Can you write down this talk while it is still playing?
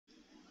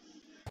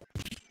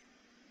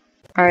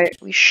Alright,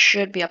 we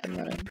should be up and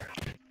running.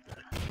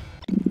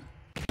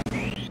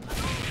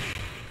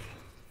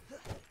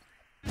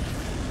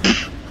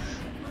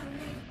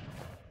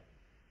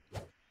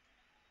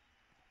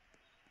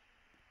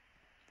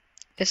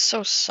 It's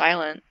so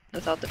silent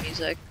without the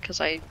music, because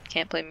I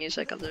can't play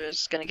music, otherwise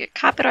it's gonna get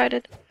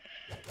copyrighted.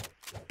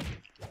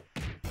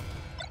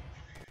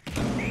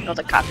 You know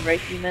the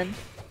copyright demon?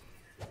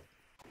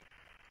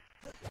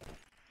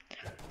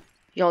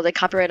 You know, they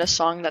copyright a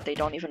song that they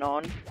don't even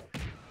own.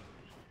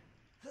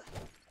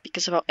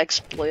 Because of how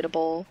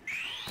exploitable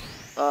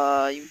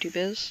YouTube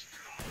is.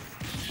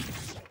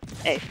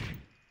 Hey,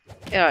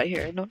 get out of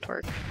here, don't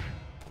twerk.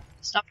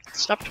 Stop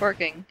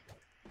twerking.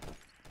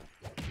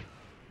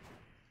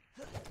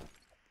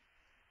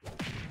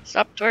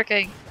 Stop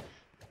twerking.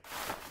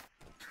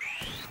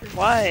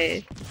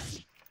 Why?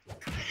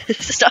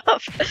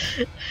 Stop.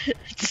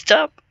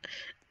 Stop.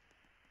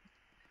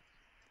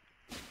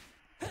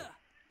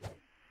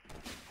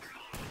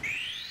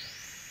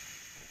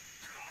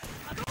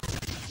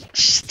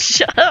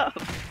 Shut up.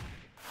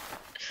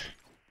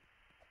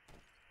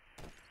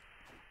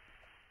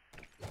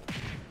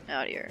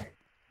 Out here.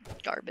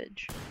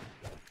 Garbage.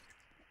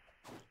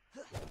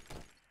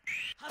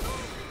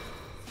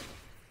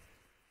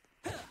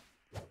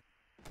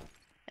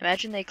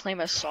 Imagine they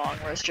claim a song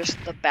where it's just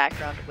the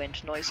background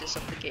wind noises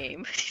of the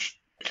game.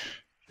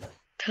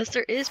 Because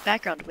there is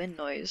background wind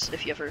noise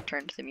if you ever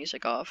turned the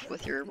music off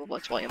with your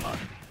Roblox volume on.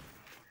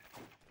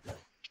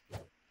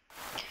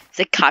 If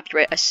they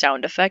copyright a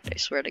sound effect, I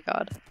swear to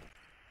God.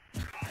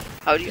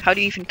 How do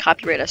you even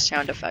copyright a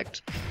sound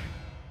effect?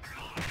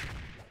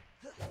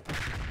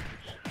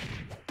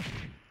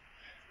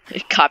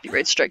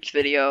 Copyright strike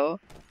video.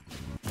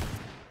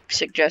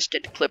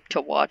 Suggested clip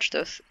to watch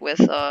with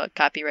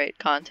copyright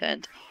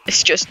content.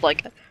 It's just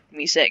like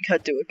me saying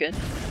Hadouken.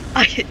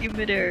 I hit you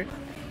midair.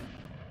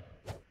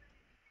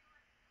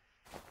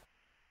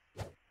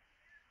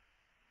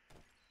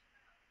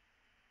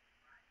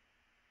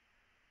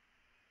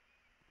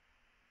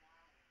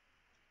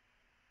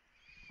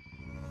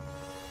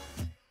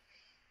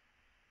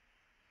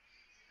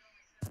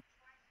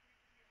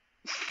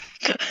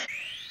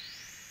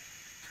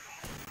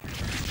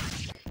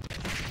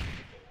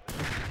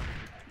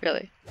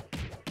 Really?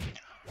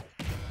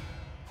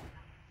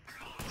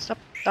 Stop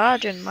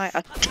dodging my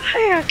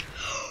attack!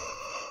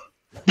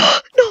 No!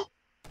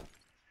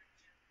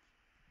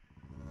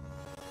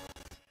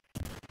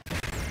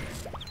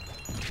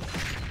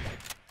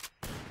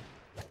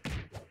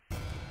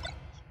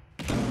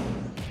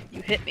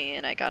 You hit me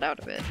and I got out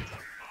of it.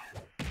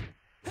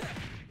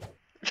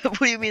 What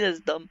do you mean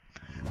that's dumb?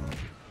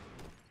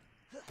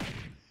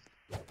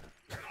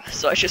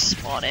 So I just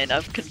spawn in,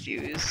 I'm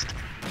confused.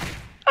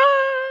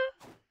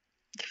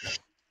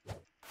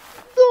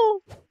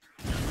 No!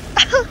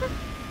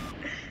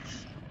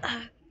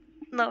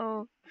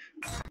 No.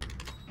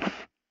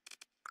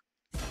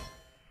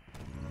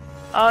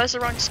 Oh, it's the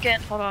wrong skin.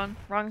 Hold on.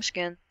 Wrong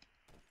skin.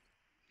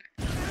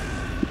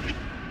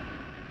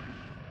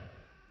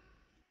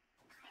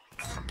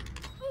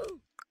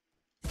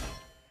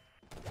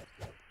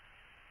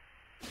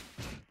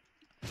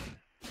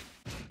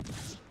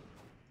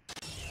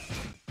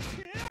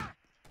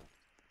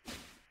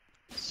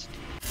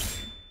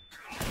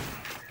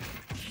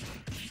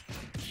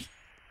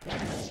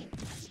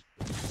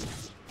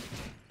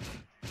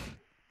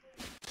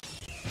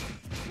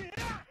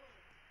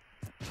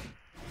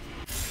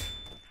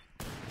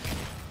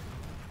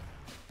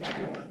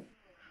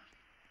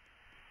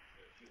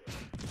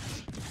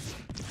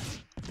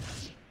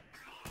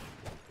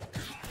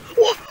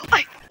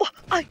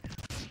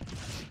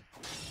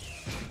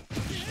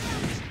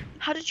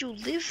 How did you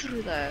live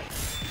through that?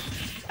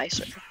 I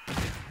swear.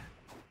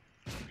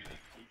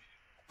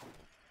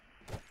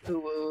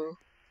 Ooh.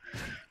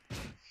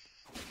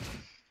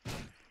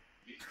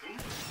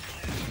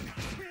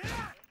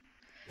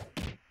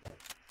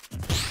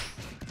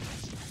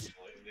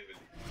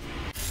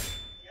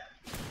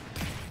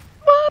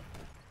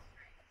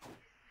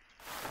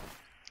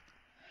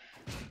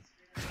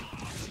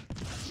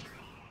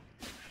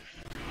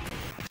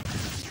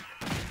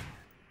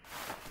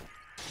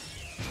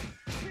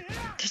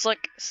 There's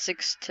like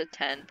 6 to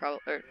 10 probably,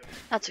 or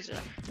not 6 to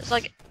 10. It's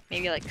like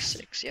maybe like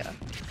 6, yeah.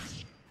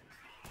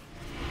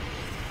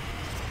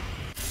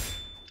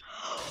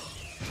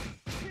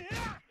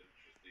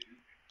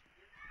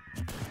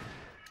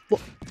 Whoa.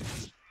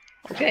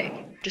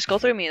 Okay, just go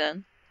through me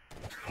then.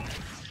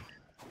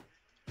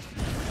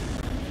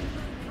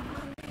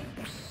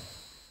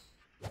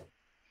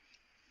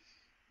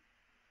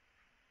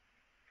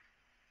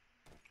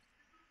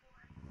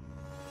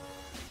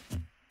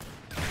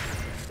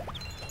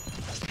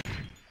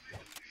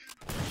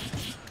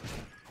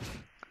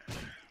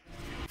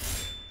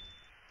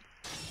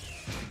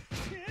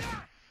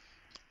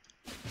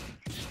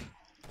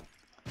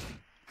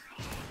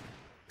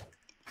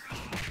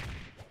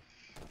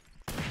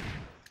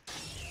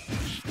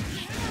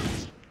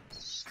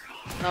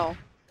 No.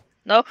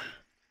 No.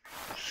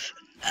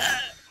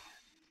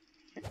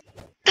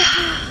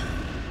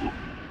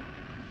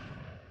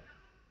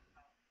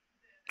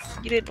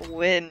 You didn't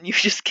win, you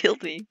just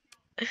killed me.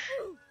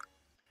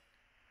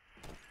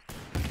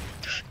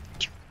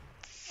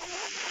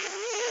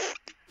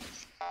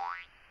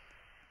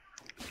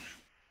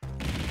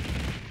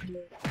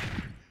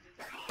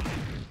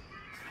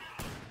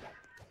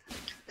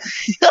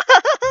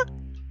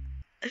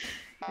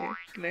 Here,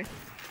 come here.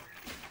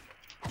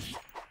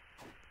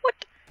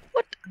 What?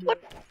 What? What?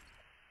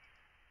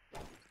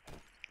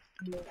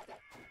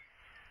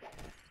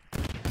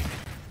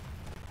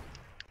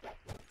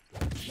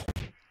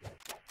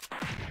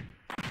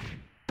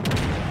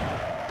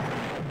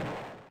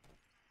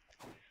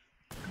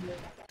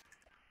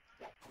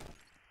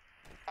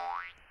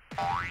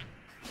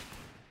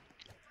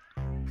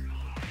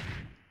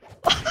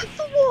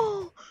 The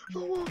wall! The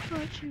wall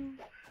got you.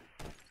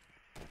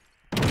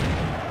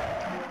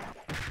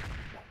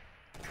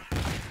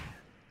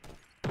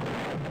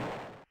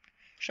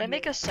 Should I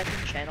make a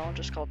second channel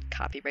just called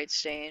Copyright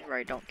Stain, where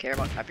I don't care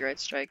about copyright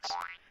strikes?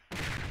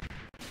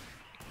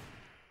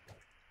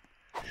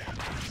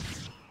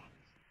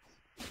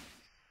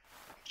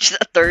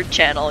 Just a third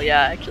channel,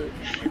 yeah, actually.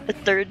 A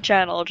third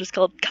channel just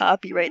called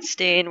Copyright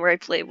Stain, where I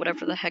play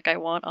whatever the heck I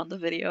want on the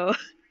video.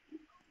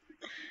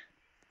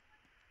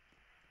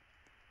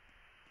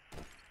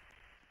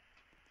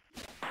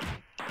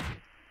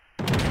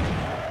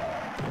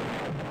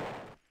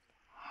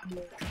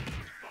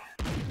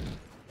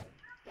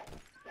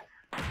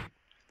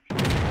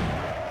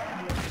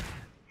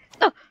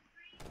 Oh!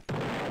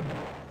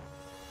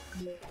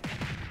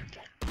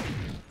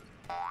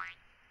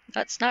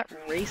 That's not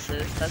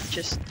racist, that's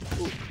just...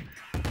 Ooh.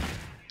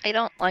 I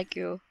don't like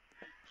you.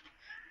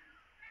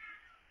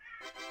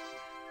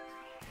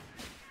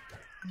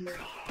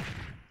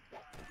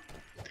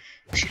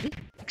 Excuse me?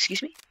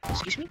 Excuse me?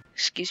 Excuse me?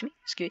 Excuse me?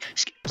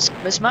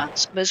 Smizma?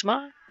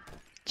 Smizma?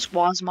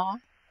 Swazma?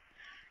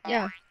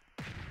 Yeah.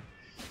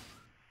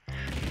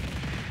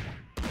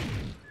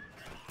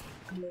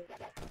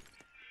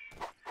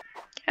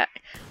 Yeah.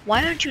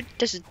 Why don't you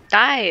just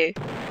die?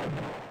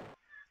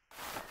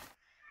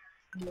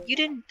 You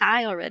didn't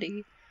die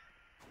already.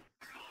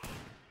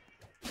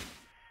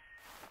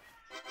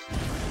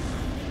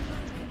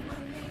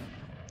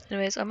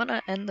 Anyways, I'm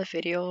gonna end the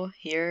video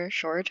here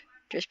short,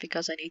 just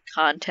because I need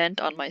content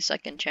on my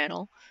second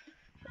channel.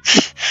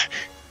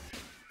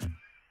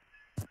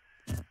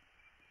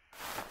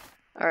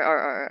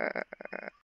 Alright.